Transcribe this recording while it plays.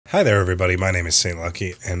Hi there, everybody. My name is Saint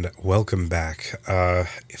Lucky, and welcome back.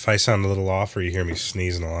 If I sound a little off or you hear me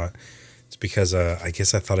sneezing a lot, it's because I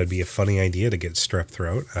guess I thought it'd be a funny idea to get strep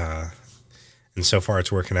throat. And so far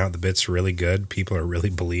it's working out. The bit's really good. People are really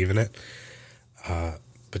believing it.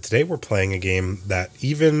 But today we're playing a game that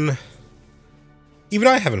even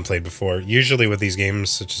I haven't played before. Usually with these games,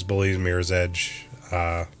 such as Bullies, Mirror's Edge,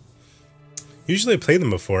 usually I played them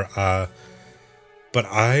before. But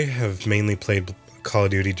I have mainly played Call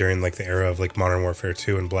of Duty during like the era of like Modern Warfare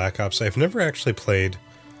 2 and Black Ops. I've never actually played,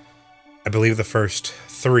 I believe, the first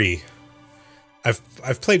three.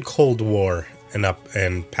 I've played Cold War and up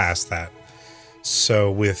and past that.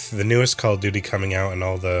 So with the newest Call of Duty coming out and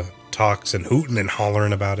all the talks and hooting and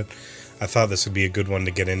hollering about it, I thought this would be a good one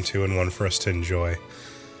to get into and one for us to enjoy.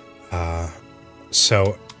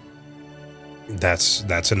 So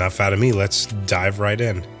that's enough out of me. Let's dive right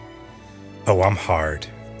in. Oh, I'm hard.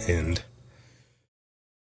 And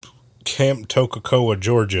Camp Toccoa,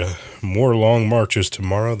 Georgia. More long marches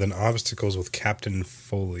tomorrow than obstacles with Captain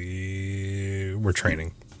Foley. We're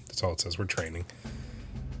training. That's all it says. We're training.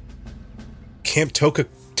 Camp Toccoa.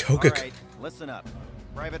 All right, listen up.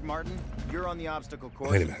 Private Martin, you're on the obstacle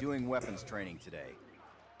course and doing weapons training today.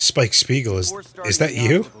 Spike Spiegel, is that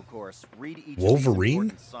you? Course, read each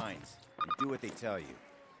Wolverine? signs and do what they tell you.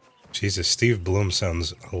 Jesus, Steve Bloom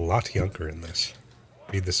sounds a lot younger in this.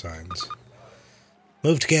 Read the signs.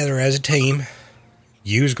 Move together as a team.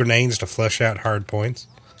 Use grenades to flush out hard points.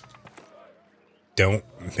 Don't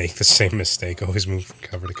make the same mistake. Always move from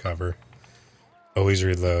cover to cover. Always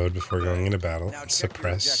reload before going into battle. Now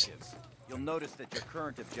Suppress. You'll notice that your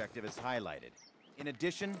current objective is highlighted. In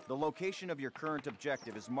addition, the location of your current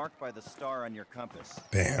objective is marked by the star on your compass.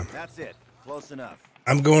 Bam. That's it. Close enough.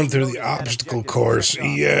 I'm going through the obstacle course.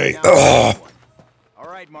 Yay. Ugh. All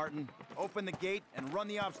right, Martin. Open the gate and run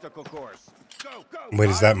the obstacle course. Go, go. Wait,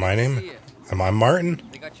 is that my name? Am I Martin?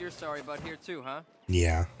 They got your sorry butt here too, huh?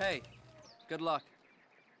 Yeah. Hey, good luck.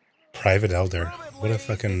 Private Elder. What a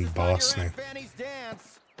fucking boss name.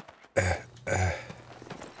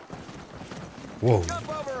 Whoa.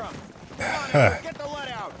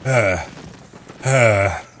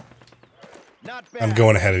 I'm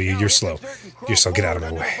going ahead of you. You're slow. You're slow. Get out of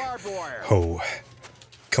my way. Oh.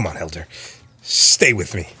 Come on, Elder. Stay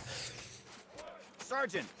with me.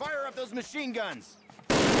 Sergeant, fire up those machine guns.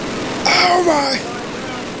 Oh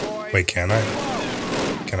my! Wait, can I?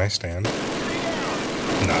 Can I stand?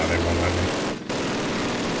 No, they won't let me.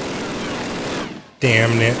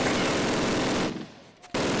 Damn it.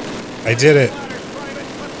 I did it.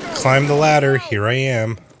 Climb the ladder. Here I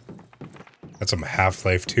am. That's some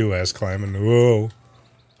Half-Life 2 as climbing. Whoa.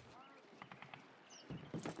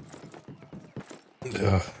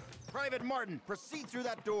 Ugh. Private Martin, proceed through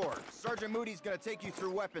that door. Sergeant Moody's gonna take you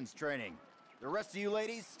through weapons training. The rest of you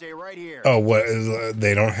ladies, stay right here. Oh, what?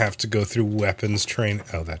 They don't have to go through weapons training.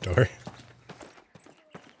 Oh, that door.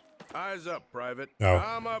 Eyes up, Private. Oh.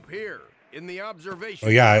 I'm up here in the observation.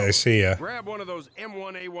 Oh, yeah, I see ya. Grab one of those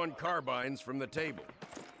M1A1 carbines from the table.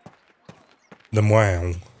 The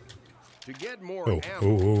wow. To get more Oh,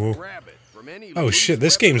 ammo, grab it from any oh shit,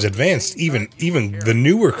 this game's advanced. Even the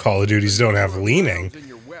newer Call of Duties don't have leaning.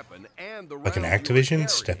 Like an Activision,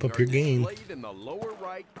 step up your game. What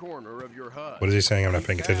is he saying? I'm not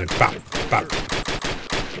paying attention. Bop, bop.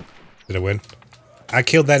 Did I win? I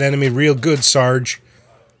killed that enemy real good, Sarge.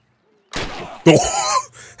 Oh.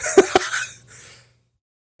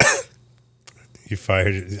 You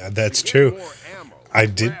fired. That's true. I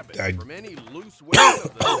did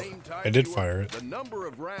fire it. The number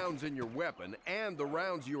of rounds in your weapon and the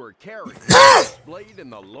rounds you are carrying is displayed in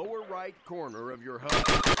the lower right corner of your HUD.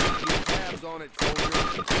 Keep tabs on it, soldier.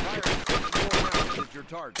 Fire 6 more rounds at your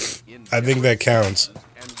target. I think that counts.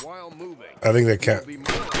 And while moving, I think that counts.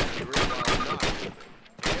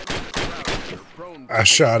 I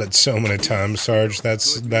shot it so many times, Sarge. That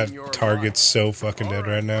target's so fucking dead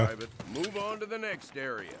right now. Move on to the next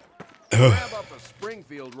area. Grab up a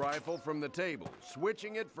Springfield rifle from the table,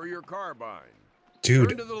 switching it for your carbine. Dude,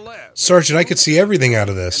 Turn to the left. Sergeant, I could see everything out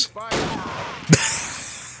of this.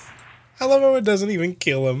 I love how it doesn't even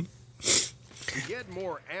kill him. To get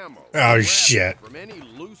more ammo, oh shit! From any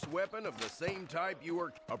loose weapon of the same type you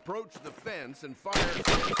are, approach the fence and fire 6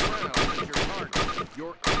 rounds at your target.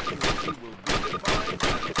 Your accuracy will be defined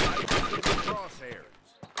by the type of the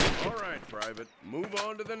crosshairs. All right, Private, move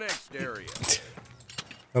on to the next area.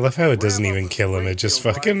 I love how it doesn't even kill him. It just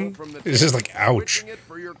fucking... It's just like, ouch.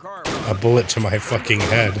 A bullet to my fucking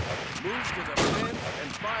head. Move to the fence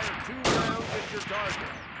and fire 2 rounds at your target.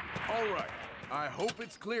 All right. I hope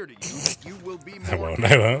it's clear to you that you will be more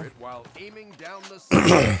accurate while aiming down the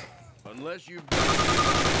sight. Unless you've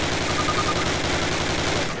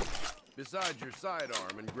inside your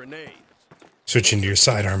sidearm and grenades. Switching to your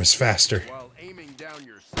sidearm is faster. While aiming down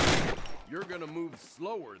your sight, you're gonna move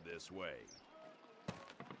slower this way.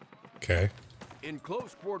 Okay. In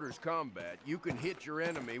close quarters combat, you can hit your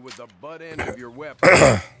enemy with the butt end of your weapon.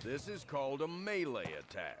 This is called a melee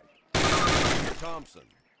attack. Thompson,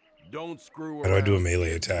 don't screw around. How do I do a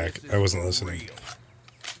melee attack? This is I wasn't for listening. real.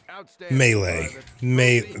 Outstanding, Melee. Private.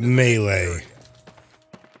 Proceed to the next Melee. area.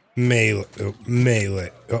 Melee. Oh,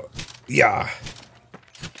 melee. Oh, yeah.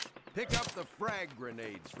 Pick up the frag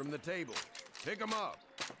grenades from the table. Pick them up.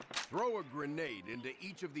 Throw a grenade into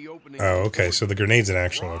each of the openings. Oh, okay. So the grenade's an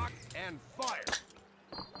actual one. Rock and fire.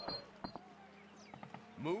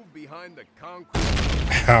 Move behind the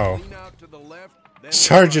concrete. Ow. Lean out to the left, then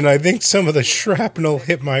Sergeant, I think some of the shrapnel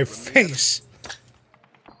hit my face.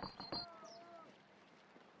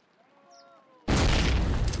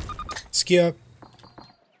 Skip.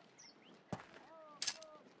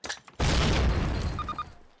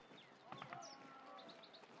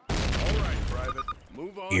 All right, Private.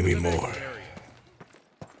 Move on Give to me the next more. area.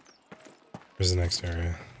 Where's the next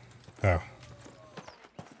area? Oh.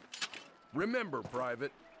 Remember,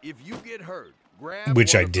 Private, if you get hurt, grab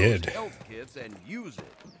Which one I of those did. health kits and use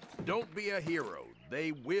it. Don't be a hero.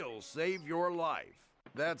 They will save your life.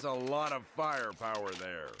 That's a lot of firepower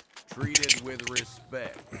there. Treat it with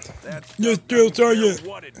respect. That's Yes, doesn't care Sergeant.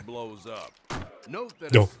 what it blows up. Note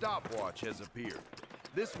that No. a stopwatch has appeared.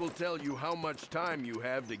 This will tell you how much time you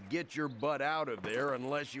have to get your butt out of there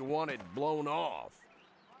unless you want it blown off.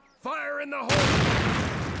 Fire in the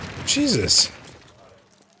hole! Jesus.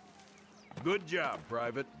 Good job,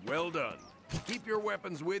 Private. Well done. Keep your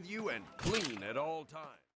weapons with you and clean at all times.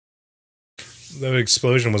 The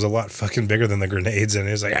explosion was a lot fucking bigger than the grenades, and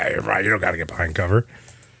it's like, hey, you're right, you don't gotta get behind cover.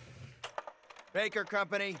 Baker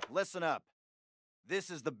Company, listen up. This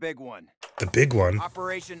is the big one. The big one.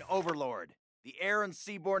 Operation Overlord, the air and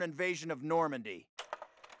seaborne invasion of Normandy.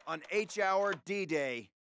 On H-Hour D-Day,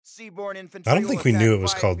 seaborne infantry. I don't think we will knew attack it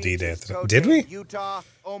was 5 called D-Day beaches at the time. codenamed Did we? Utah,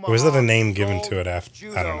 Omaha, Or was that a name given Gold, to it after?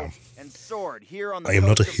 I don't Judo, know. and Sword here on the I am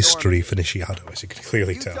not a coast of history Normandy. aficionado, as you can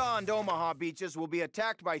clearly tell. Utah and Omaha beaches will be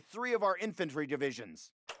attacked by 3 of our infantry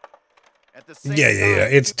divisions. At the same Yeah,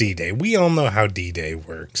 time, it's D-Day. We all know how D-Day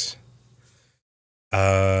works.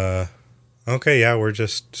 Okay, yeah, we're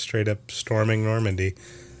just straight up storming Normandy.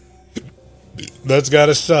 That's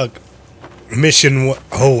gotta suck. Mission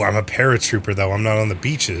oh, I'm a paratrooper, though. I'm not on the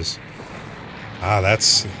beaches. Ah,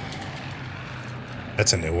 that's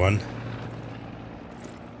a new one.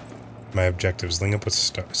 My objectives. Link up with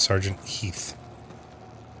Sergeant Heath.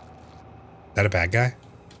 That a bad guy?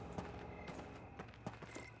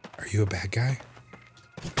 Are you a bad guy?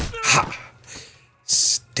 Ha!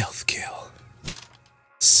 Stealth kill.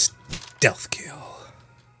 Stealth kill.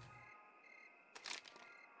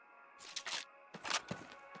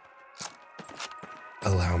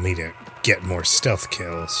 Allow me to get more stealth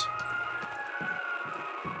kills.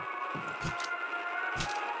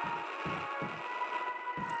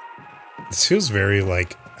 This feels very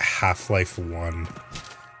like Half-Life 1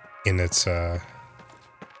 in its I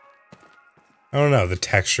don't know, the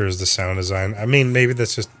textures, the sound design. I mean, maybe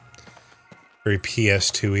that's just very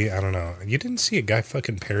PS2-y. I don't know. You didn't see a guy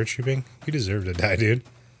fucking paratrooping? You deserve to die, dude.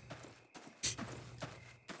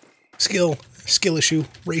 Skill issue,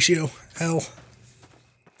 ratio, hell.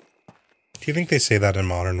 Do you think they say that in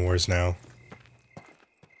Modern Wars now?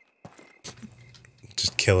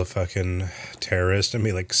 Just kill a fucking terrorist and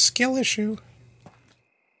be like, skill issue?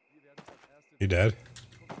 You dead?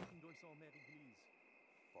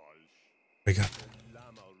 Wake up.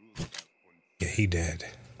 Yeah, he dead.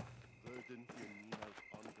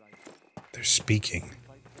 They're speaking.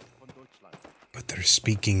 But they're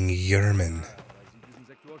speaking German.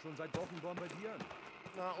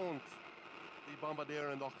 Na und? Die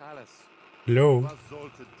bombardieren doch alles. Hello? Was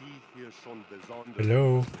sollte die hier schon besonders?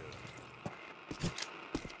 Hello?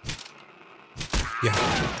 Yeah.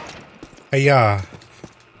 Hey, yeah.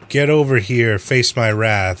 Get over here. Face my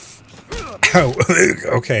wrath. Ow.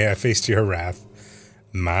 Okay, I faced your wrath.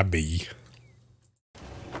 My bee.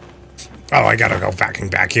 Oh, I gotta go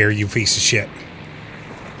back here, you piece of shit.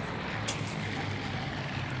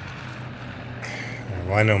 Alright,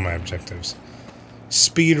 well, I know my objectives.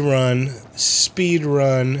 Speed run. Speed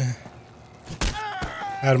run.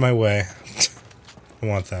 Out of my way. I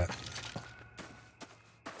want that.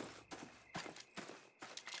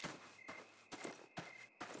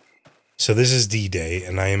 So this is D-Day,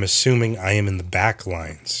 and I am assuming I am in the back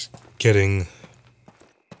lines, getting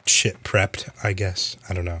shit prepped, I guess.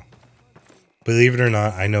 I don't know. Believe it or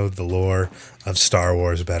not, I know the lore of Star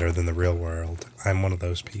Wars better than the real world. I'm one of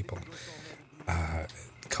those people.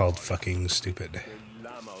 called fucking stupid.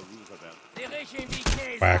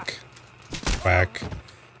 Whack. Whack.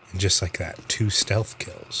 And just like that, 2 stealth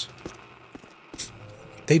kills.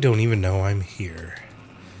 They don't even know I'm here.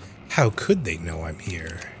 How could they know I'm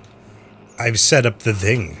here? I've set up the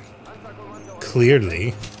thing.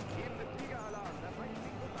 Clearly.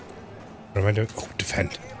 What am I doing? Oh,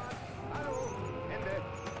 defend.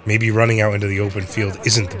 Maybe running out into the open field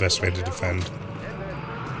isn't the best way to defend.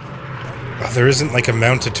 Oh, there isn't like a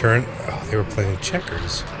mounted turret. Oh, they were playing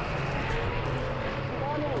checkers.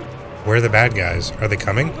 Where are the bad guys? Are they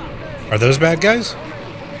coming? Are those bad guys?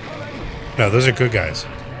 No, those are good guys.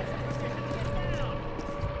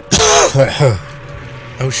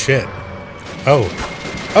 Oh shit. Oh.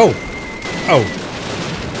 Oh. Oh.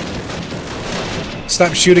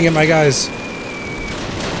 Stop shooting at my guys.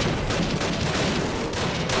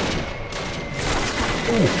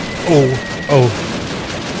 Ooh. Oh. Oh.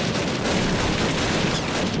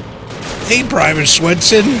 Hey, Private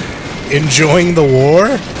Swenson. Enjoying the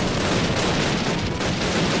war?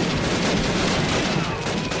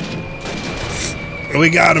 We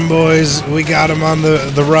got him, boys. We got him on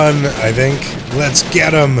the run, I think. Let's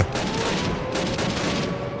get him.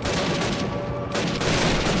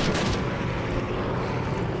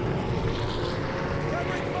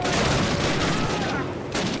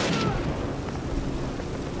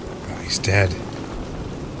 Oh, he's dead.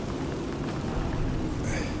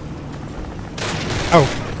 Oh.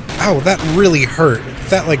 Ow, that really hurt.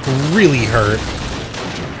 That, like, really hurt.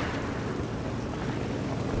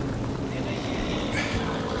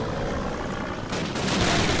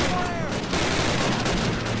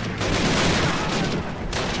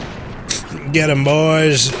 Get him,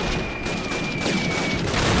 boys.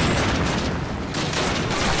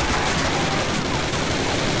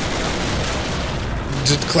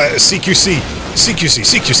 CQC, CQC,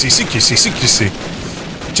 CQC, CQC, CQC.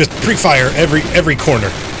 Just pre-fire every corner.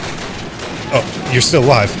 Oh, you're still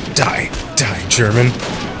alive. Die, die, German.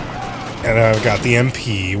 And I've got the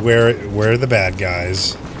MP. Where are the bad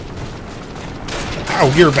guys?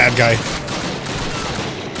 Ow, you're a bad guy.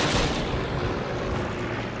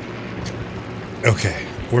 Okay,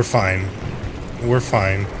 we're fine. We're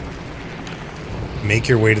fine. Make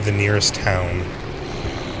your way to the nearest town.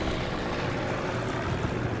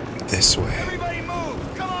 This way. Everybody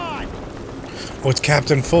move! Come on! Oh, it's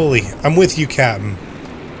Captain Foley. I'm with you, Captain.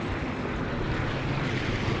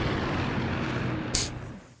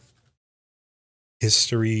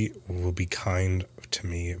 History will be kind to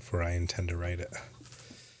me, for I intend to write it.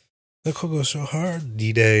 Look who goes so hard.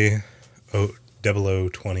 D-Day,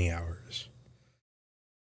 0020 hours.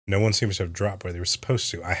 No one seems to have dropped where they were supposed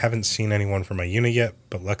to. I haven't seen anyone from my unit yet,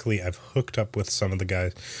 but luckily I've hooked up with some of the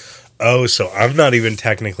guys. Oh, so I'm not even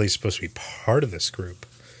technically supposed to be part of this group.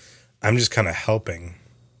 I'm just kind of helping.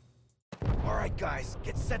 Alright, guys,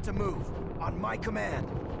 get set to move. On my command.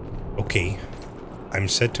 Okay. I'm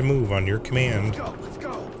set to move on your command. Let's go, let's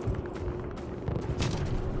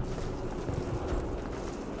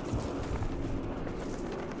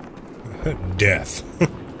go. Death.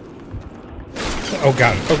 Oh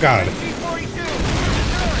god, oh god.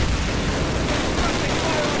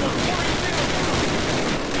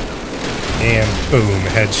 And boom,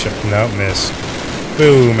 headshot. No, missed.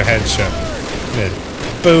 Boom, headshot. Mid.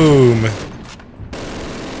 Boom.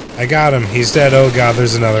 I got him. He's dead. Oh god,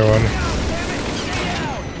 there's another one.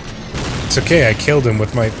 It's okay, I killed him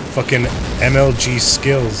with my fucking MLG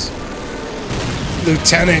skills.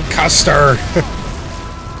 Lieutenant Custer.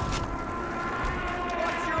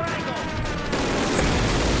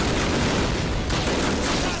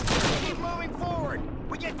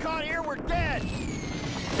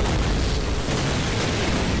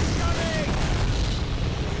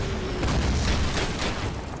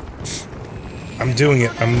 I'm doing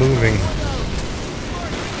it. I'm moving.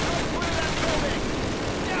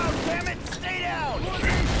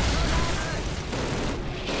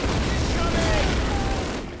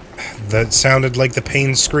 That sounded like the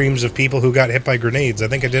pain screams of people who got hit by grenades. I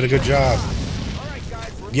think I did a good job.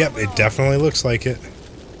 Yep, it definitely looks like it.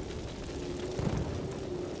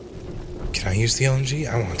 Can I use the LMG?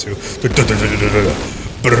 I want to.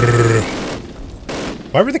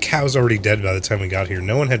 Why were the cows already dead by the time we got here?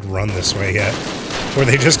 No one had run this way yet. Were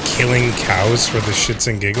they just killing cows for the shits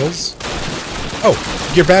and giggles? Oh,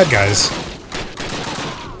 you're bad guys.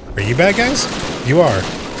 Are you bad guys? You are.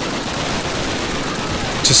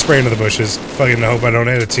 Just spray into the bushes. Fucking hope I don't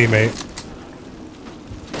hit a teammate.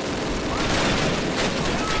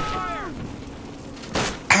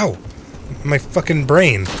 Ow! My fucking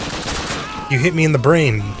brain. You hit me in the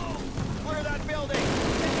brain. Clear that building.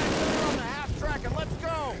 Get that center on the half track and let's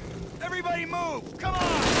go. Everybody move. Come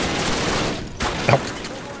on.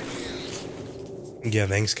 Yeah,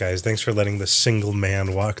 thanks, guys. Thanks for letting the single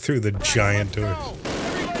man walk through the giant doors.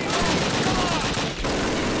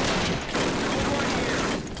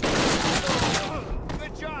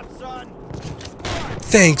 Good job, son.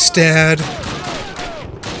 Thanks, Dad.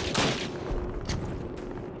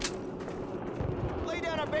 Lay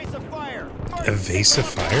down a base of fire. Evasive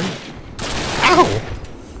fire? Ow!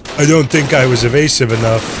 I don't think I was evasive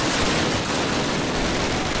enough.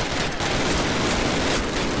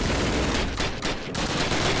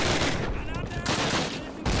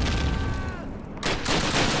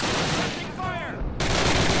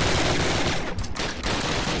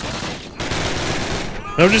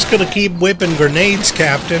 I'm just gonna keep whipping grenades,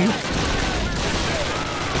 Captain. Oh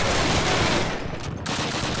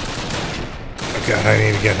god, I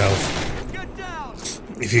need to get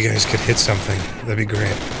health. If you guys could hit something, that'd be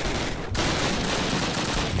great.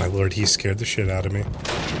 My lord, he scared the shit out of me.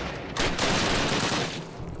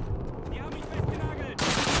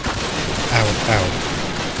 Ow, ow.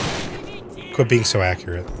 Quit being so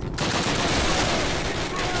accurate.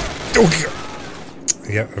 Oh, god.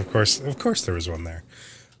 Yeah, of course there was one there.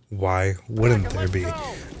 Why wouldn't there be?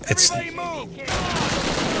 It's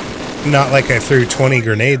not like I threw 20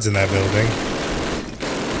 grenades in that building.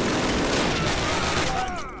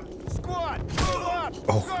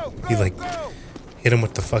 Oh, he like hit him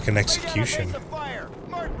with the fucking execution.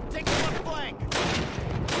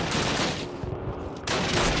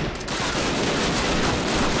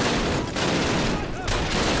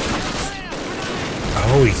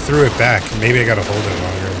 Oh, he threw it back. Maybe I gotta hold it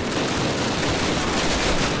longer.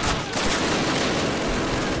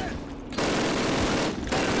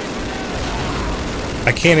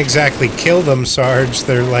 I can't exactly kill them, Sarge.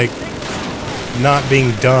 They're like not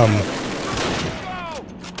being dumb.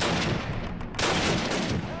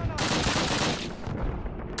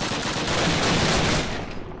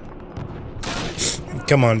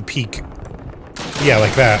 Come on, peek. Yeah,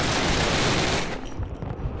 like that.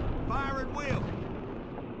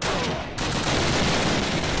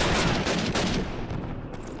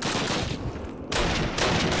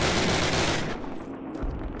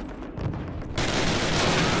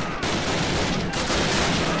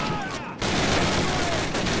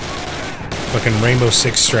 Fucking Rainbow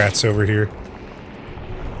Six strats over here.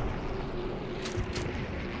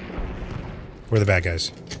 Where are the bad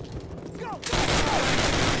guys?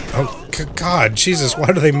 Oh, God, Jesus, why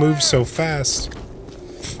do they move so fast?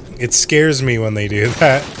 It scares me when they do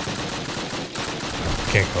that.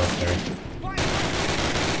 Can't go up there.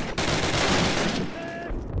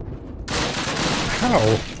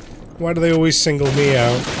 How? Why do they always single me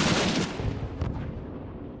out?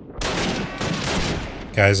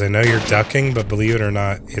 Guys, I know you're ducking, but believe it or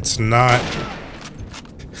not, it's not...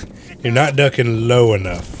 You're not ducking low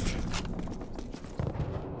enough.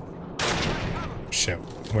 Shit.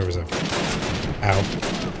 Where was I? Ow.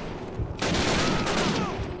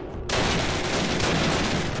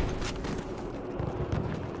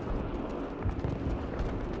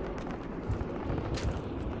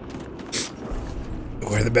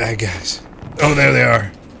 Where are the bad guys? Oh, there they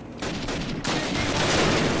are.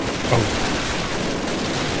 Oh.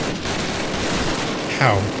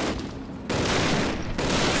 How?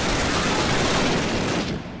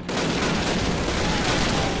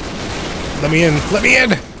 Let me in! Let me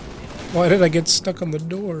in! Why did I get stuck on the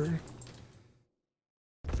door?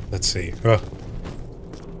 Let's see. Oh.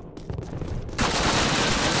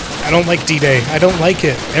 I don't like D-Day. I don't like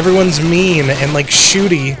it. Everyone's mean and like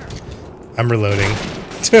shooty. I'm reloading.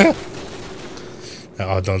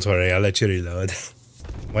 Oh, don't worry. I'll let you reload.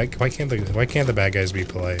 Why can't the bad guys be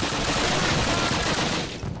polite?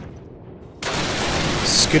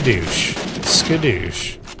 Skadoosh.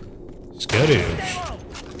 Skadoosh. Skadoosh.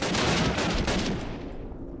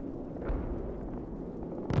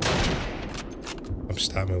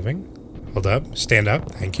 Stop moving. Hold up. Stand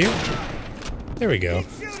up. Thank you. There we go.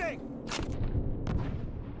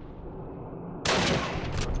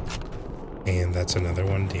 And that's another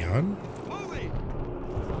one down.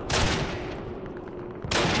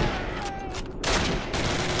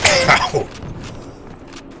 Ow!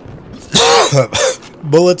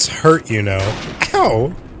 Bullets hurt, you know.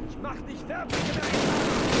 Ow!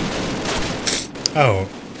 Oh.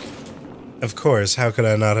 Of course, how could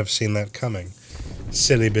I not have seen that coming?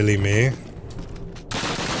 Silly Billy me.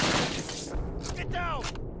 Get down.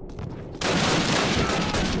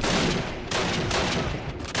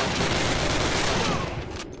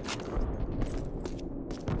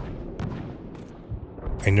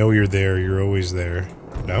 I know you're there, you're always there.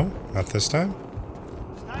 No? Not this time?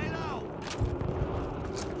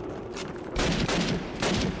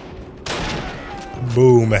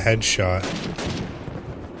 Boom, a headshot.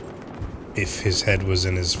 If his head was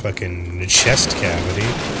in his fucking chest cavity.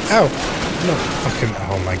 Ow! No, fucking,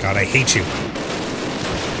 oh my god, I hate you.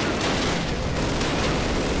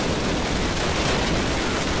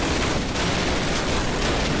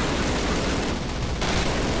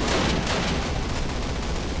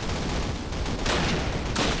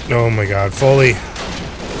 Oh my god, Foley.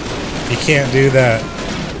 You can't do that.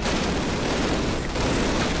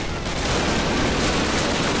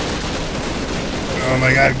 Oh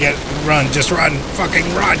my god, run, just run, fucking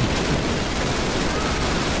run!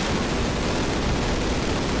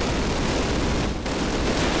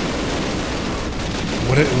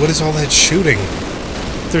 What is all that shooting?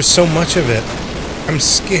 There's so much of it. I'm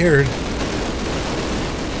scared.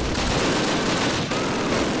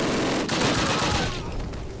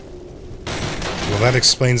 Well, that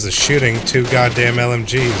explains the shooting. 2 goddamn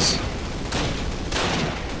LMGs.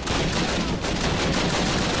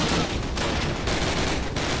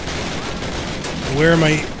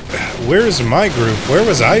 Where is my group? Where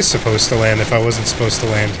was I supposed to land if I wasn't supposed to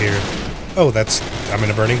land here? Oh, I'm in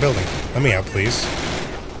a burning building. Let me out, please.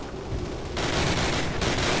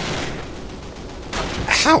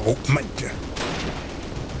 How? My...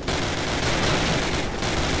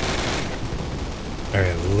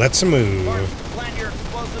 Alright, let's move. Plant your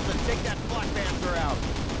explosives and take that Black Panther out.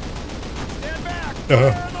 Stand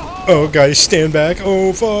back! Oh, guys, stand back.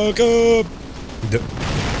 Oh, fuck up.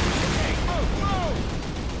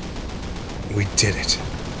 We did it.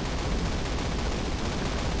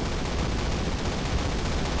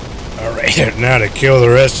 Alright, now to kill the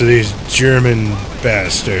rest of these German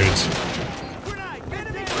bastards.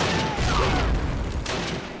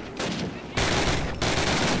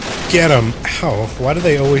 Get them! Ow, why do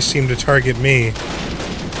they always seem to target me?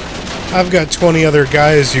 I've got 20 other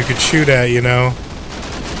guys you could shoot at, you know.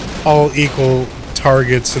 All equal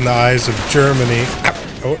targets in the eyes of Germany.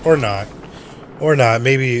 Or not. Or not.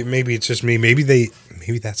 Maybe it's just me. Maybe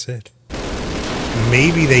that's it.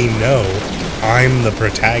 Maybe they know I'm the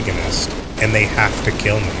protagonist and they have to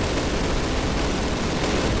kill me.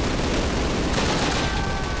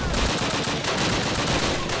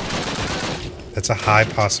 That's a high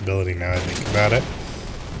possibility now I think about it.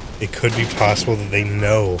 It could be possible that they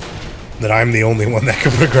know that I'm the only one that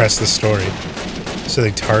can progress the story. So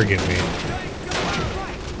they target me.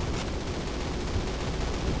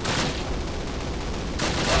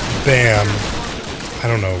 Bam. I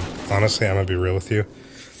don't know. Honestly, I'm gonna be real with you.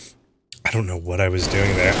 I don't know what I was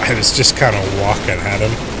doing there. I was just kind of walking at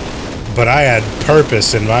him. But I had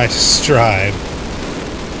purpose in my stride.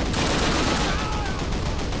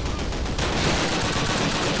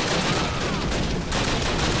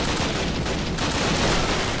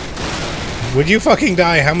 Would you fucking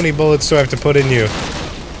die? How many bullets do I have to put in you?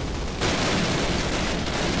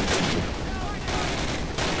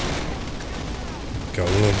 Go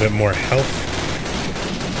a little bit more health.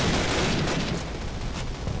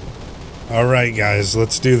 Alright guys,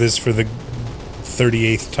 let's do this for the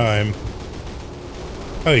 38th time.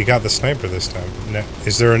 Oh, you got the sniper this time. No.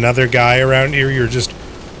 Is there another guy around here you're just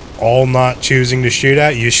all not choosing to shoot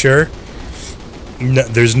at? You sure? No,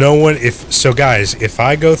 there's no one. So guys, if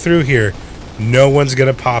I go through here, no one's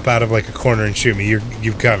gonna pop out of like a corner and shoot me.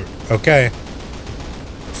 You've covered. Okay.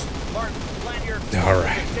 Martin, plant your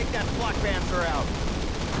Alright. take that Black Panther out.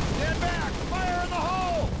 Stand back! Fire in the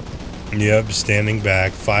hole! Yep, standing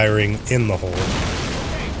back, firing in the hole.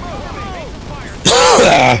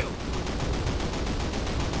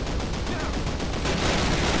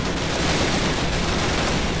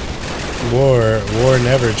 War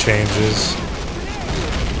never changes.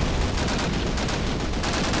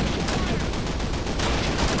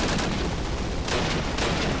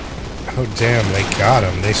 Oh damn, they got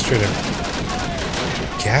him. They straight up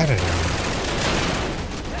got him.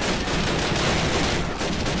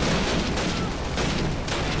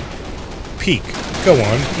 Peek. Go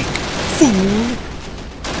on, peek. Fool!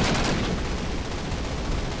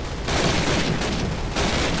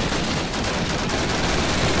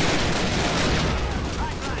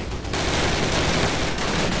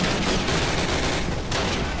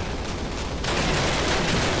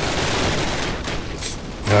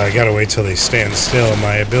 I gotta wait till they stand still.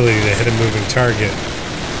 My ability to hit a moving target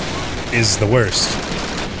is the worst.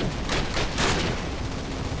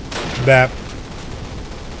 Bap.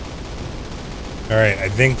 Alright, I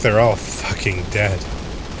think they're all fucking dead.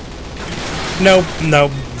 Nope,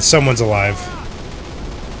 nope. Someone's alive.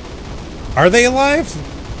 Are they alive?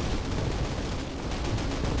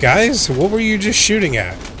 Guys, what were you just shooting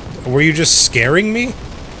at? Were you just scaring me?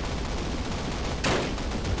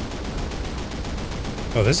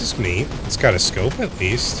 Oh, this is neat. It's got a scope at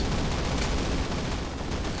least.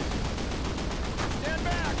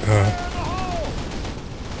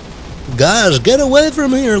 Guys, get away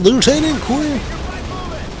from here, Lieutenant Quinn.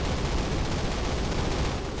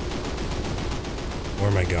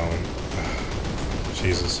 Where am I going?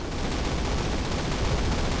 Jesus.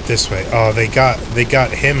 This way. Oh, they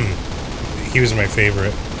got him. He was my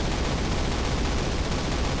favorite.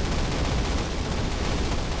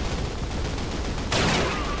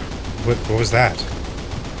 What was that?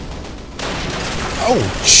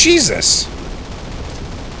 Oh, Jesus!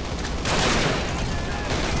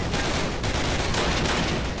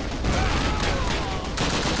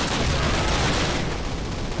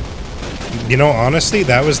 You know, honestly,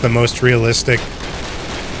 that was the most realistic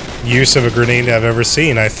use of a grenade I've ever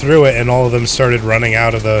seen. I threw it and all of them started running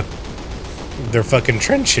out of their fucking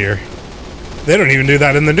trench here. They don't even do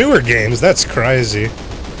that in the newer games. That's crazy.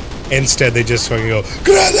 Instead, they just fucking go,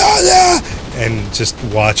 Granada! And just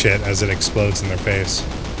watch it as it explodes in their face.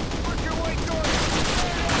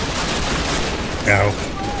 Ow.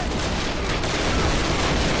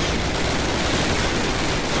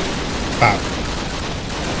 Pop.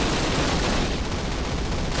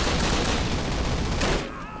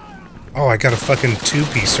 Oh, I got a fucking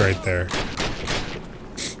two-piece right there.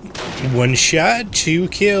 One shot, 2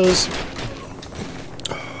 kills.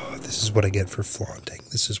 Oh, this is what I get for flaunting.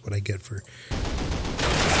 This is what I get for...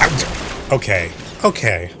 Okay.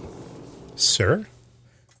 Okay. Sir?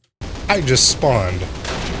 I just spawned.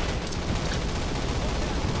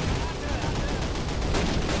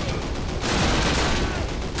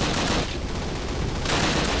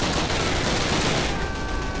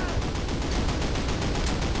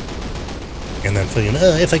 And then thinking,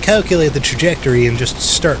 if I calculate the trajectory and just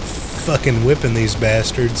start fucking whipping these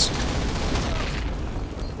bastards.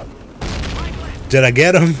 Did I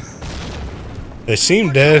get them? They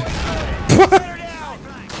seem dead.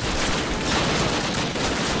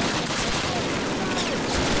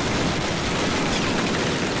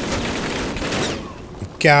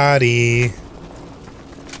 Got he.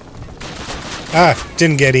 Ah,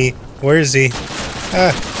 didn't get he. Where is he?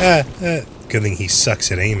 Good thing he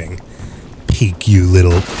sucks at aiming. Peek, you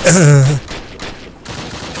little.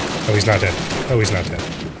 Oh, he's not dead. Oh, he's not dead.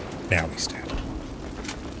 Now he's dead.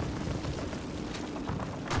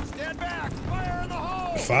 Stand back! Fire in the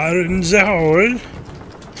hole! Fire in the hole.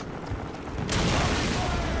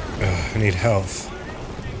 I need health.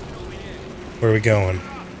 Where are we going?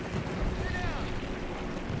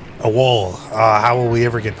 A wall. How will we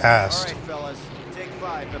ever get past? All right, fellas. Take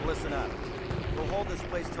 5, but listen up. We'll hold this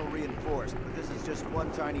place till reinforced, but this is just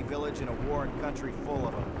one tiny village in a warring country full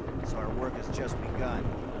of them, so our work has just begun.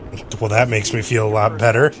 Well, that makes me feel a lot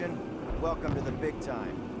better. Welcome to the big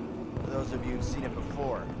time. For those of you who've seen it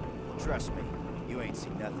before, trust me, you ain't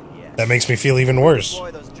seen nothing yet. That makes me feel even worse.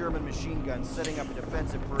 Deploy those German machine guns, setting up a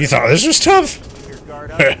defensive You thought this was tough? Keep your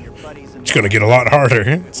guard up and your buddies in It's gonna get a lot harder.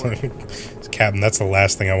 It's like, Captain, that's the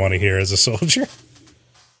last thing I want to hear as a soldier.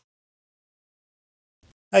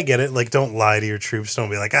 I get it. Like, don't lie to your troops. Don't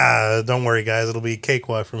be like, don't worry, guys. It'll be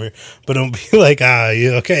cakewalk from here. But don't be like,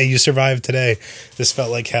 you survived today. This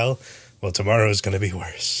felt like hell. Well, tomorrow is going to be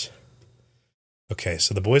worse. Okay,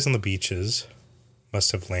 so the boys on the beaches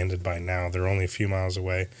must have landed by now. They're only a few miles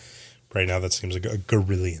away. Right now, that seems like a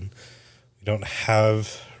gorillion. We don't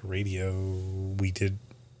have radio. We did.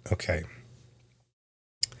 Okay.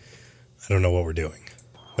 I don't know what we're doing.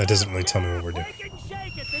 That doesn't really tell me what we're doing.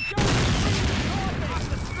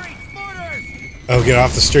 Oh, get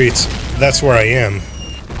off the streets. That's where I am.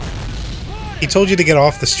 He told you to get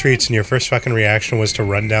off the streets and your first fucking reaction was to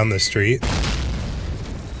run down the street?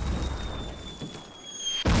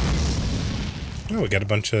 Oh, we got a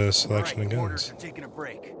bunch of selection of guns. Taking a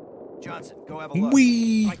break. Johnson, go have a look.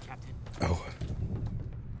 Wee! Right, Captain. Oh.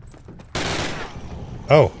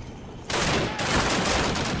 Oh.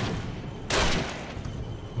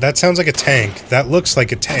 That sounds like a tank. That looks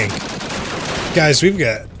like a tank. Guys, we've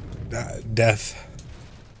got death.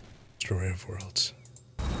 Destroyer of worlds.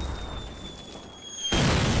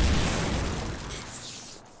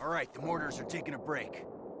 All right, the mortars are taking a break.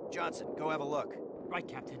 Johnson, go have a look. Right,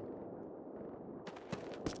 Captain.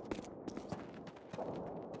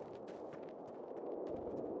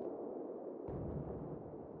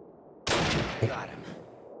 Got him.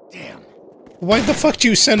 Damn. Why the fuck do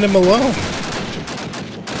you send him alone?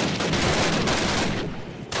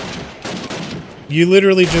 You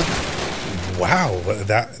literally just... Wow,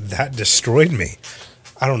 that destroyed me.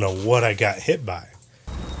 I don't know what I got hit by.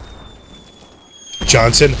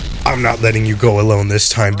 Johnson, I'm not letting you go alone this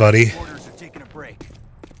time, buddy. The mortars are taking a break.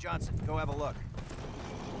 Johnson, go have a look.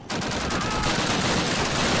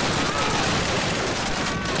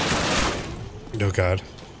 Oh god.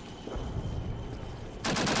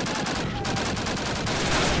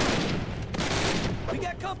 We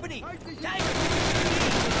got company! I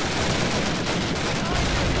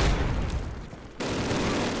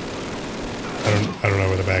don't know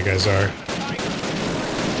where the bad guys are.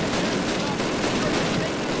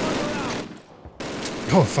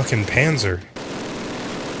 Oh, fucking Panzer.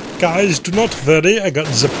 Guys, do not worry, I got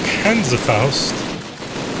the Panzerfaust.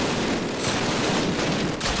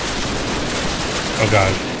 Oh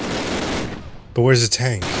god. But where's the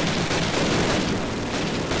tank?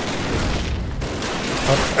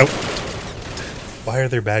 Oh. Why are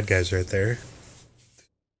there bad guys right there?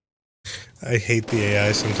 I hate the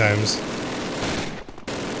AI sometimes.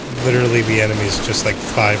 Literally the enemy's just like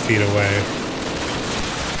 5 feet away.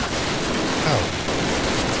 Oh.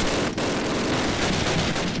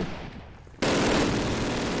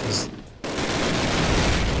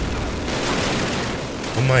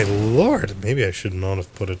 Oh my lord! Maybe I should not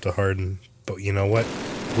have put it to harden. But you know what?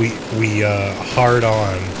 We hard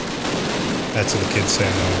on. That's what the kids say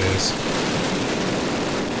nowadays.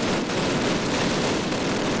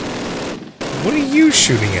 What are you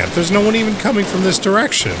shooting at? There's no one even coming from this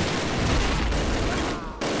direction.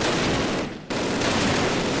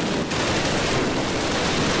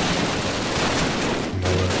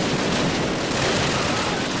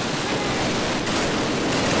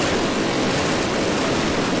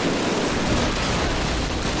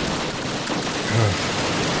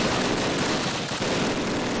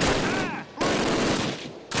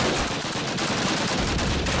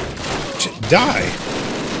 Die!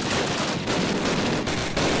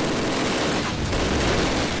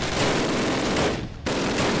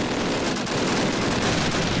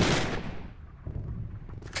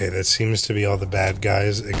 Okay, that seems to be all the bad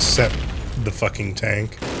guys except the fucking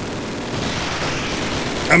tank.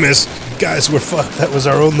 I missed. Guys, we're fucked. That was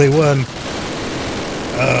our only one.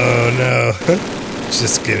 Oh no.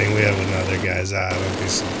 Just kidding, we have another guy's eye, don't be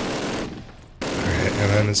silly. Alright,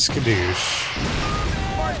 and then it's skadoosh.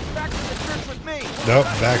 Nope,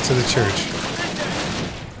 back to the church.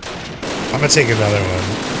 I'm gonna take another one.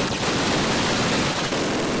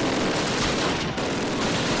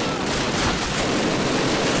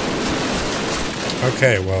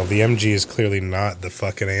 Okay, well, the MG is clearly not the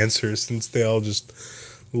fucking answer since they all just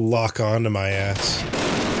lock onto my ass.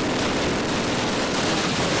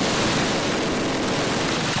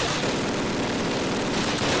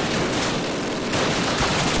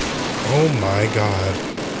 Oh my god.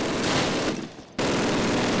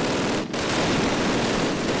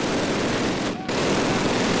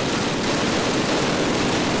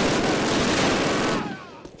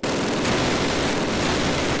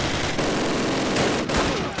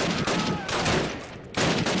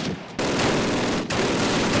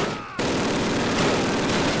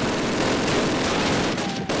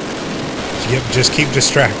 Yep, just keep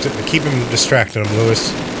distracted. Keep him distracted,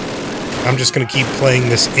 Lewis. I'm just gonna keep playing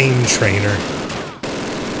this aim trainer.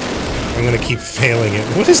 I'm gonna keep failing it.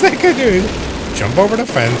 What is that guy doing? Jump over the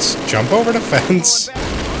fence. Jump over the fence.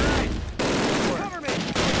 Cover me.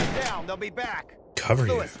 Down. They'll be back. Cover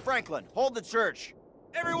you. Lewis, Franklin, hold the church.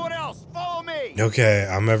 Everyone else, follow me. Okay,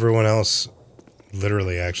 I'm everyone else.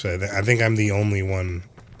 Literally, actually. I think I'm the only one.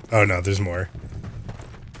 Oh no, there's more.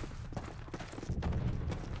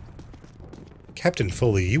 Captain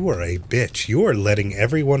Foley, you are a bitch. You are letting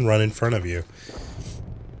everyone run in front of you.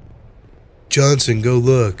 Johnson, go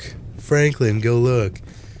look. Franklin, go look.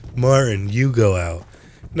 Martin, you go out.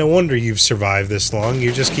 No wonder you've survived this long.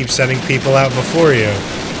 You just keep sending people out before you.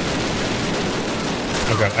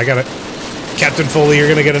 Oh god, I gotta... Captain Foley, you're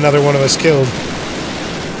gonna get another one of us killed.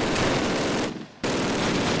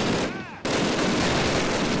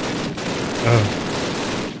 Oh.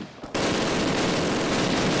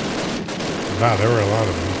 Wow, there were a lot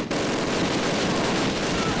of them.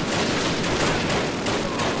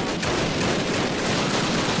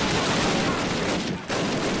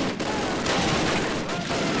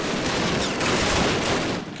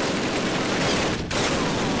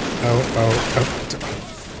 Oh.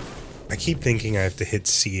 I keep thinking I have to hit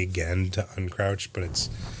C again to uncrouch, but it's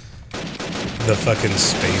the fucking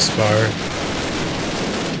space bar.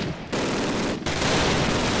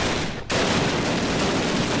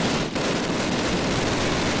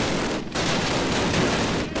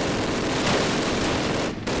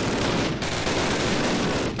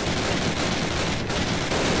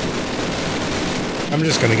 I'm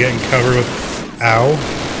just gonna get in cover with... Ow.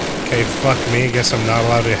 Okay, fuck me. I guess I'm not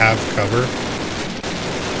allowed to have cover.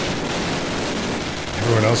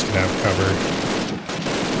 Everyone else can have cover.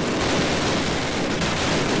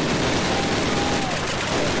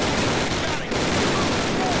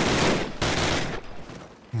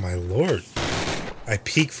 I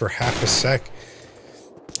peek for half a second,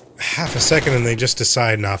 and they just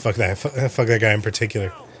decide, nah, fuck that, fuck that guy in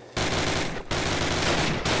particular.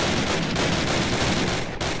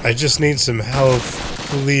 I just need some health.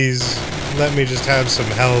 Please, let me just have some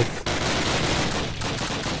health.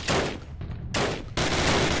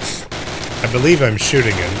 I believe I'm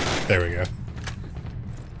shooting him. There we go.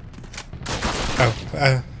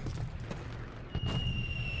 Oh,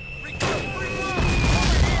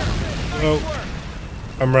 oh,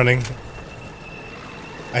 I'm running.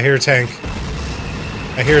 I hear a tank.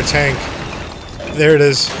 I hear a tank. There it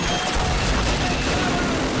is.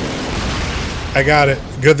 I got it.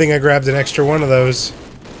 Good thing I grabbed an extra one of those.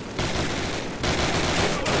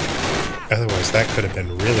 Otherwise, that could have been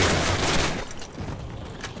really bad.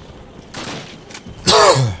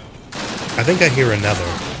 I think I hear another.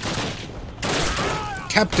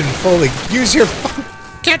 Captain Foley, use your...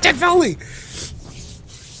 Captain Foley!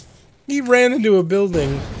 He ran into a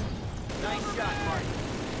building.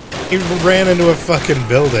 He ran into a fucking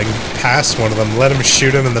building, past one of them, let him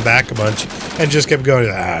shoot him in the back a bunch, and just kept going,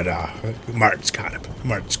 ah, no. Martin's got him.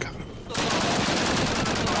 Martin's got him.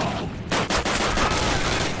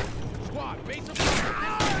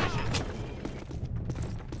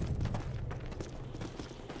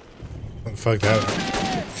 Oh, fuck that.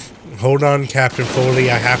 Hold on, Captain Foley.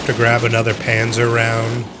 I have to grab another Panzer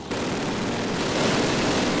round.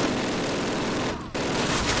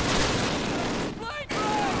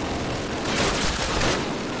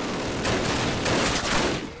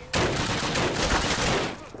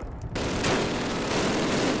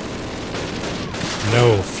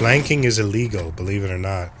 No, flanking is illegal, believe it or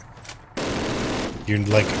not. You're,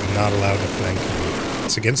 like, not allowed to flank.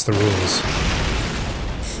 It's against the rules.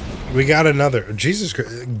 We got another. Jesus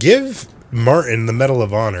Christ. Give Martin the Medal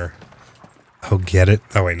of Honor. Oh, get it?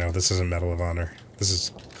 Oh, wait, no, this isn't Medal of Honor. This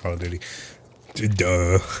is Call of Duty.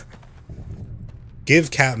 Duh. Give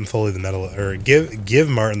Captain Foley the Medal, or give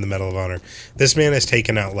Martin the Medal of Honor. This man has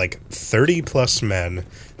taken out, like, 30-plus men,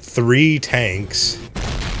 3 tanks,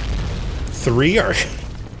 3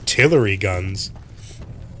 artillery guns.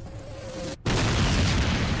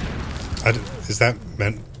 Is that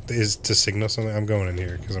meant is to signal something? I'm going in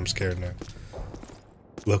here because I'm scared now.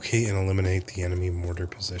 Locate and eliminate the enemy mortar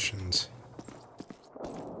positions.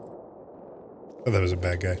 Oh, that was a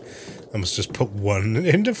bad guy. I almost just put one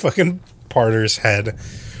into fucking Parter's head.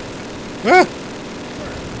 Ah!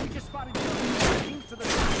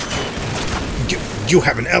 You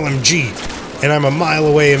have an LMG, and I'm a mile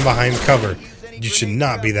away and behind cover. You should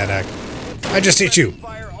not be that active. I just hit you.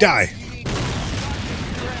 Die.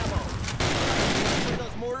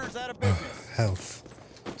 Oh, health.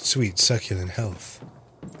 Sweet, succulent health.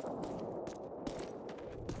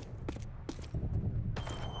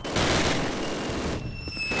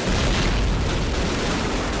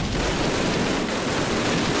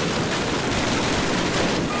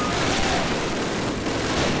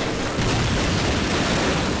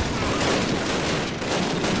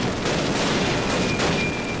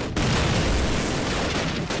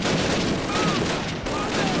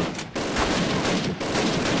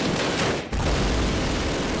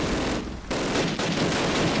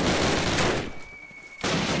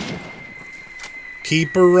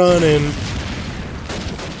 Keep her running.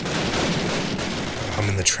 I'm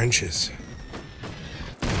in the trenches.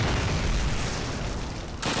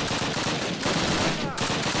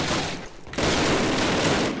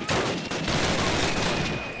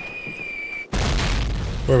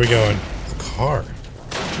 Where are we going? A car.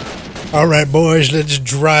 All right, boys, let's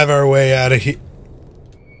drive our way out of here.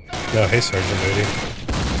 No, hey, Sergeant Moody.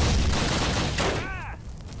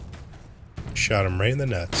 Shot him right in the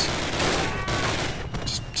nuts.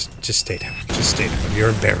 Just stay down. Just stay down. You're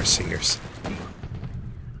embarrassing yourself.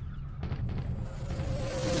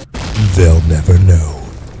 They'll never know.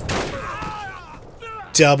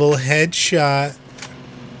 Double headshot.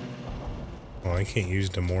 Oh, I can't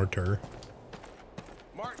use the mortar.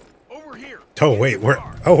 Martin, over here. Oh wait,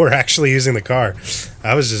 we're actually using the car.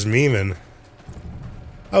 I was just memeing.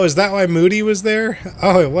 Oh, is that why Moody was there?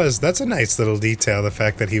 Oh, it was. That's a nice little detail. The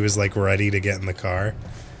fact that he was like ready to get in the car.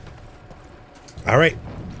 All right.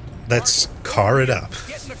 Let's car it up.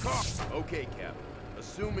 Get in the car. Okay, Captain.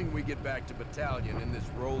 Assuming we get back to battalion in this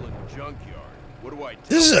rolling junkyard, what do I tell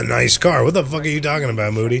This is a nice car. What the fuck are you talking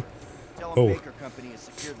about, Moody? Oh.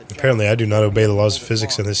 Apparently I do not obey the laws of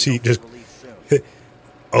physics in this seat. Just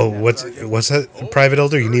oh, what's that? Private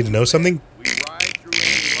Elder, you need to know something? We ride through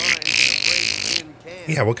any lines and a break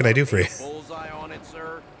in Yeah, what can I do for you? Bullseye on it,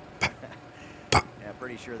 sir. Yeah,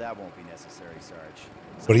 pretty sure that won't be necessary, Sarge.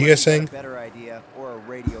 What are you guys saying? A better idea or a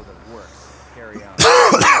radio that works. Carry on.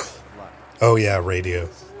 fly. Oh yeah, radio.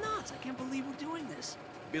 This is nuts. I can't believe we're doing this.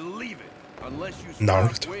 Believe it, unless you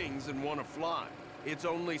Naruto. sprout wings and want to fly. It's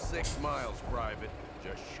only 6 miles, Private.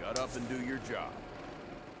 Just shut up and do your job.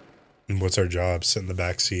 And what's our job? Sit in the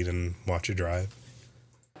back seat and watch you drive.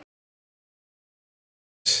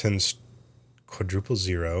 Since quadruple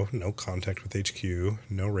 0, no contact with HQ,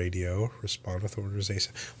 no radio, respond with orders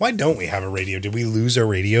ASAP. Why don't we have a radio? Did we lose our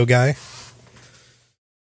radio guy?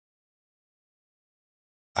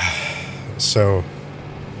 So,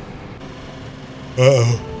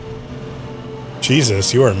 uh-oh.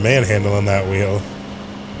 Jesus, you are manhandling that wheel.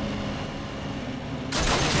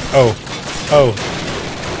 Oh.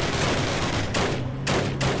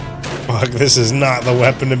 Fuck, this is not the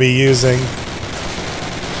weapon to be using.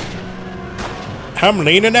 I'm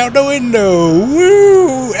leaning out the window.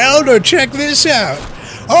 Woo! Elder, check this out.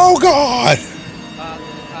 Oh, God!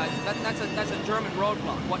 That's a German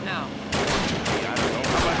roadblock. What now? I don't know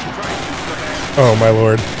how much you try to do for that. Oh, my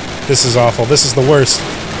lord. This is awful. This is the worst.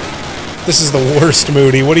 This is the worst,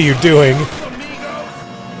 Moody. What are you doing?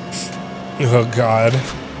 Oh, God.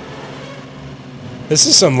 This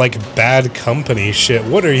is some, like, bad company shit.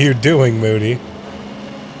 What are you doing, Moody?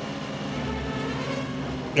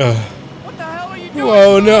 What the hell are you doing?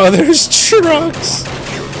 Whoa, no, there's trucks.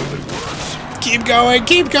 Keep going,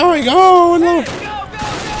 keep going. Oh, Lord. Go, go,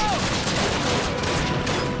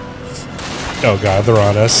 go! Oh, God, they're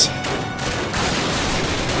on us.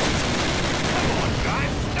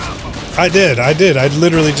 I did. I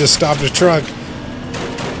literally just stopped a truck.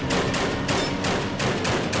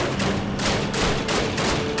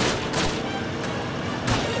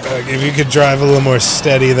 If you could drive a little more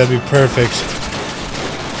steady, that'd be perfect.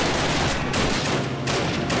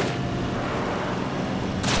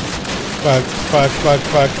 Fuck, fuck, fuck,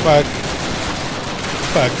 fuck, fuck.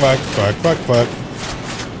 Fuck, fuck, fuck, fuck, fuck.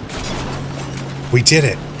 We did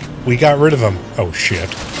it. We got rid of him. Oh,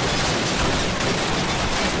 shit.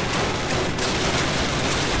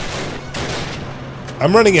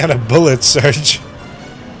 I'm running out of bullets, Sarge.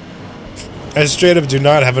 I straight up do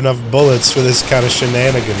not have enough bullets for this kind of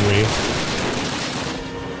shenaniganry.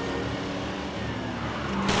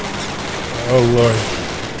 Oh, Lord.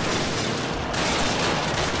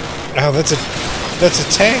 Oh, that's a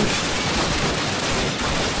tank.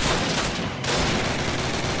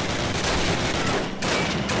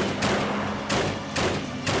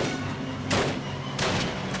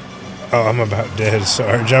 Oh, I'm about dead,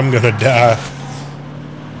 Sarge. I'm gonna die.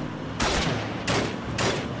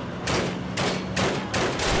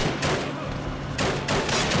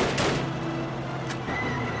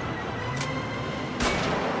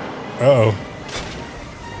 Uh-oh.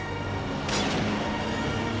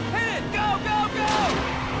 Hit it! Go, go, go!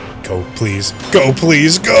 Go, please. Go,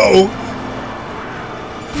 please, go!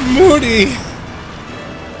 Moody!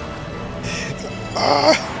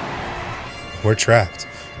 We're trapped.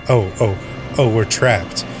 Oh, we're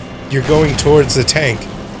trapped. You're going towards the tank.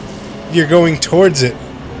 You're going towards it.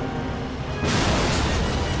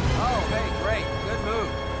 Oh, hey, great. Good move.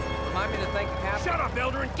 Remind me to thank the captain. Shut up,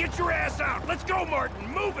 Elder, and get your ass out. Let's go, Martin.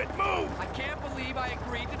 Move it, move. I can't believe I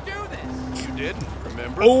agreed to do this. You did,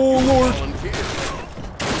 remember? Oh, You Lord. volunteered.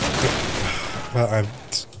 Well,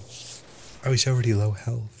 I was already low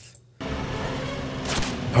health.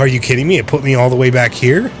 Are you kidding me? It put me all the way back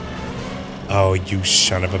here? Oh, you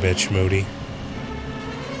son of a bitch, Moody.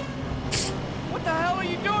 What the hell are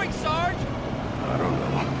you doing, Sarge? I don't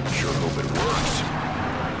know. Sure hope it works.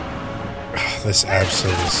 This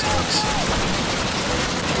absolutely sucks.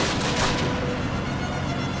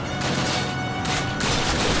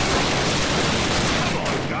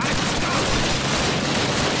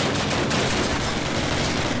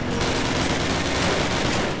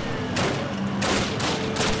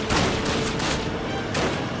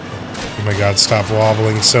 Oh my god, stop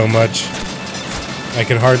wobbling so much. I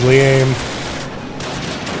can hardly aim.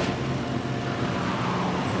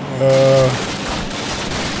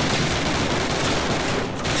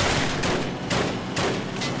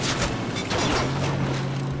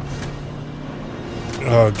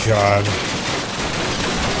 Oh god.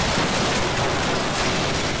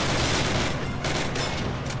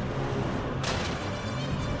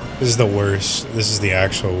 This is the worst. This is the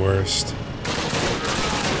actual worst.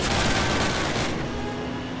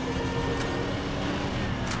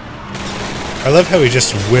 I love how he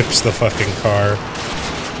just whips the fucking car.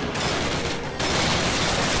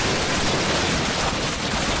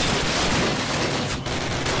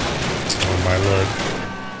 Oh my lord.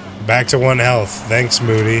 Back to 1 health. Thanks,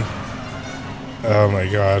 Moody. Oh my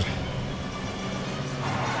god.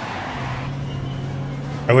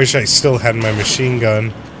 I wish I still had my machine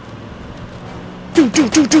gun. Do.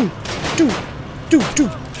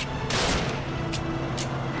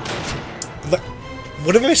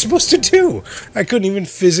 What am I supposed to do? I couldn't even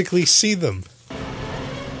physically see them.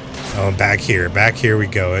 Oh, back here we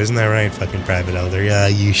go. Isn't that right, fucking Private Elder? Yeah,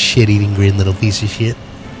 you shit-eating green little piece of shit.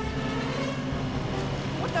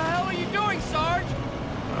 What the hell are you doing, Sarge?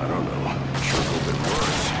 I don't know. Sure could have been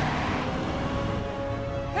worse.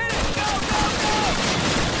 Hit it! Go!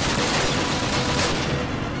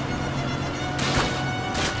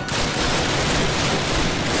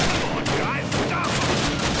 Come on, guys, stop them!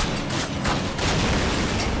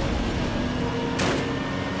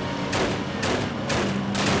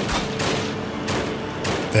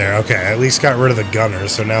 There, okay, I at least got rid of the gunner,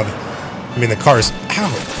 so now, I mean, the car's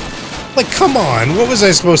out. Like, come on, what was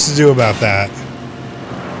I supposed to do about that?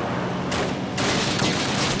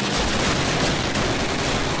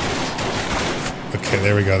 Okay,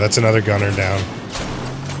 there we go, that's another gunner down.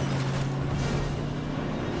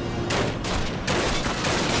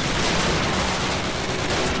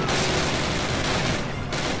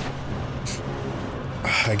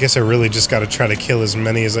 I guess I really just gotta try to kill as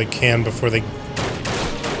many as I can before they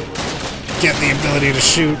get the ability to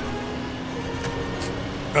shoot.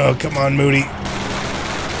 Oh, come on, Moody.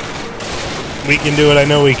 We can do it, I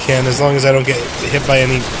know we can, as long as I don't get hit by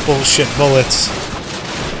any bullshit bullets.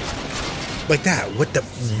 Like that, what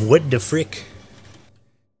the frick?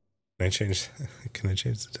 Can I change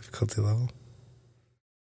the difficulty level?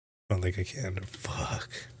 I don't think I can. Fuck.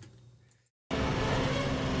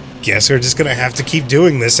 Guess we're just gonna have to keep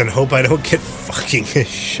doing this and hope I don't get fucking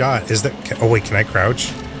shot. Is that... oh wait, can I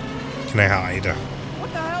crouch? Can I hide?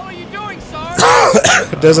 What the hell are you doing, Sarge?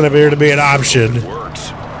 It doesn't appear to be an option. It works.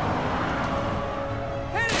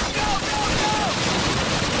 Hit it!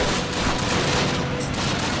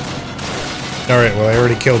 Go! Alright, well I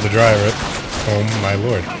already killed the driver. Oh my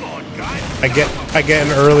lord. Come on, guys. I get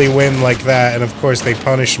an early win like that, and of course they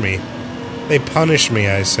punish me. They punish me,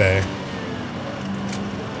 I say.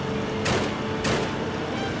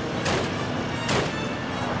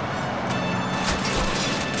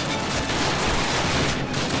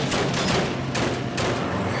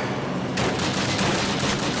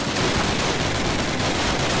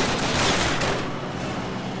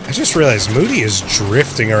 I just realized Moody is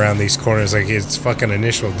drifting around these corners like it's fucking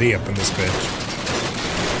Initial D up in this bitch.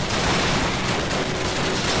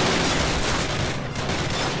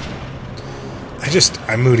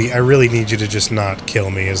 I'm Moody, I really need you to just not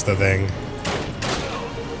kill me is the thing.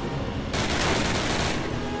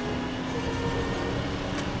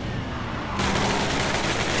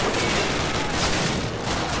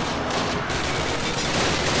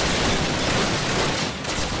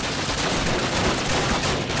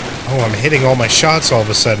 Oh, I'm hitting all my shots all of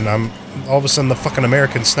a sudden. I'm all of a sudden the fucking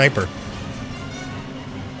American sniper.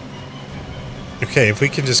 Okay, if we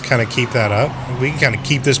can just kind of keep that up, we can kind of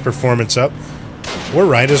keep this performance up, we're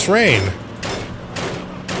right as rain.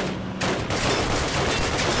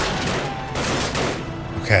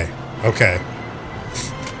 Okay, okay.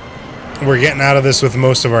 We're getting out of this with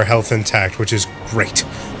most of our health intact, which is great.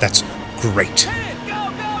 That's great.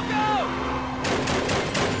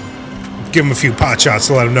 Give him a few pot shots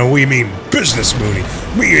to let him know we mean business, Moody.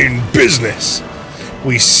 We mean business.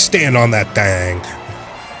 We stand on that thing.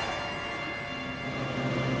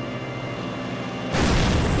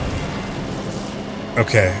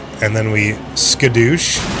 Okay, and then we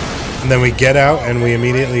skadoosh, and then we get out, and we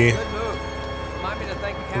immediately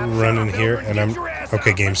run in here, and I'm...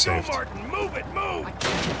 okay, game saved. Move it, move!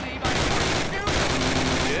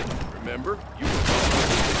 Remember, you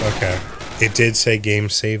Okay. It did say game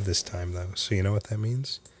saved this time, though, so you know what that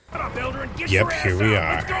means? Yep, here we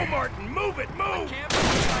are. Let's go, Martin! Move it, move!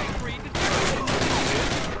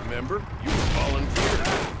 Remember, you volunteered.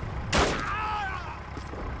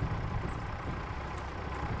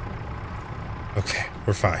 Okay,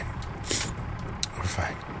 we're fine. We're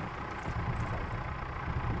fine.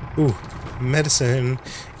 Ooh, medicine.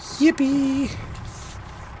 Yippee!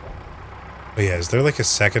 Oh yeah, is there like a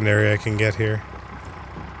secondary I can get here?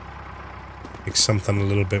 Like something a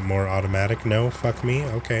little bit more automatic? No? Fuck me?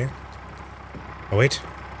 Okay. Oh wait.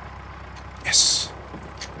 Yes.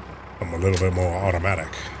 I'm a little bit more automatic.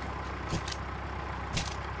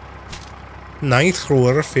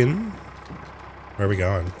 Nitro-Fin. Where are we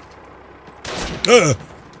going?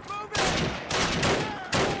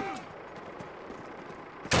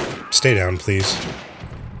 Stay down, please.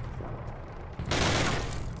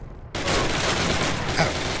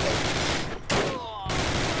 Ow.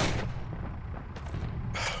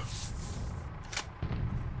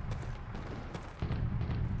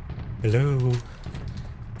 Hello?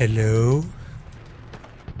 Hello?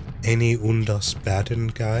 Any undas baden,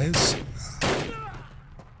 guys?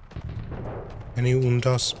 Any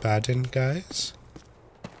undas baden, guys?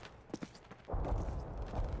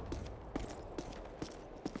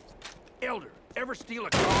 Elder, ever steal a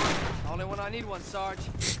car? Only when I need one, Sarge.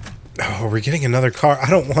 Oh, we're getting another car. I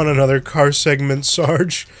don't want another car segment,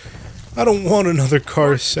 Sarge. I don't want another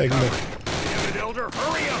car segment. Damn it, Elder,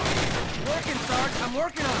 hurry up! I'm working, Sarge. I'm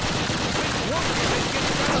working on it.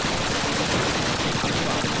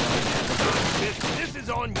 This is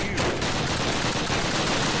on you.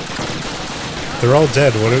 They're all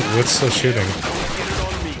dead. What's still shooting? Get it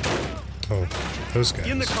on me. Oh, those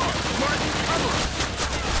In the guys. car. Martin, cover us.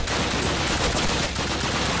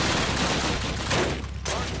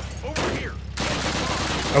 Over here.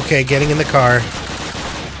 Okay, getting in the car.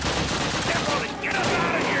 Step on it. Get us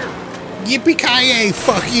out of here. Yippee-ki-yay!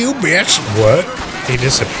 Fuck you, bitch! What? He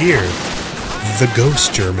disappeared. The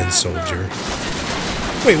ghost German soldier.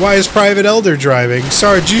 Wait, why is Private Elder driving?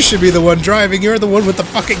 Sarge, you should be the one driving. You're the one with the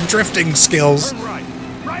fucking drifting skills. Turn right.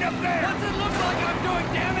 Right up there. What's it look like I'm doing,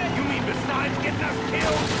 damn it? You mean besides getting us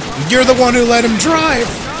killed? You're the one who let him drive.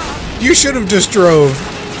 You should have just drove.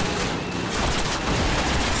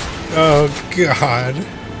 Oh, God.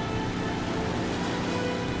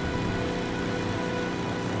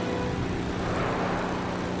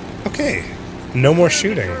 Okay. No more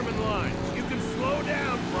shooting. German lines. You can slow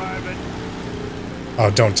down, Private.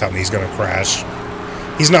 Oh, don't tell me he's gonna crash.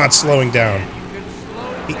 He's not slowing down. You can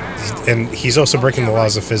slow He, down. and he's also breaking the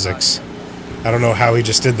laws of physics. I don't know how he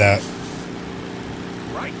just did that.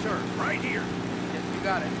 Right turn. Right here. Yes, you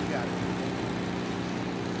got it. You got it.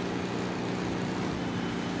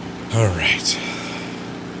 Alright.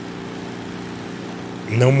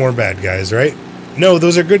 No more bad guys, right? No,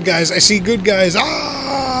 those are good guys. I see good guys.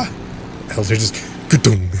 Ah! Elder just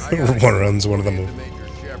one runs one of them.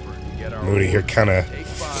 Moody, you're kind of Take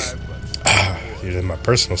 5, you're in my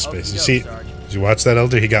personal space. You Okey-doke, see, Sarge. did you watch that,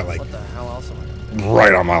 Elder? He got like What the hell else am I?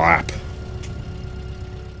 right on my lap.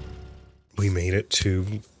 We made it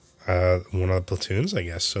to one of the platoons, I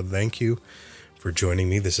guess. So thank you for joining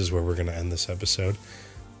me. This is where we're going to end this episode.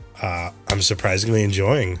 I'm surprisingly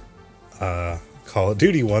enjoying Call of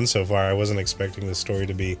Duty 1 so far. I wasn't expecting the story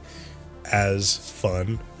to be as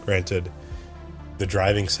fun. Granted, the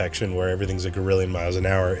driving section where everything's a guerrillion miles an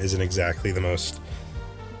hour isn't exactly the most...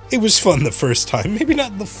 It was fun the first time, maybe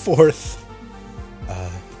not the fourth.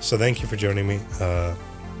 So thank you for joining me.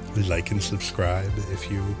 Like and subscribe if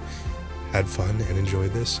you had fun and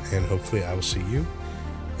enjoyed this, and hopefully I will see you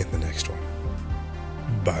in the next one.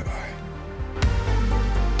 Bye-bye.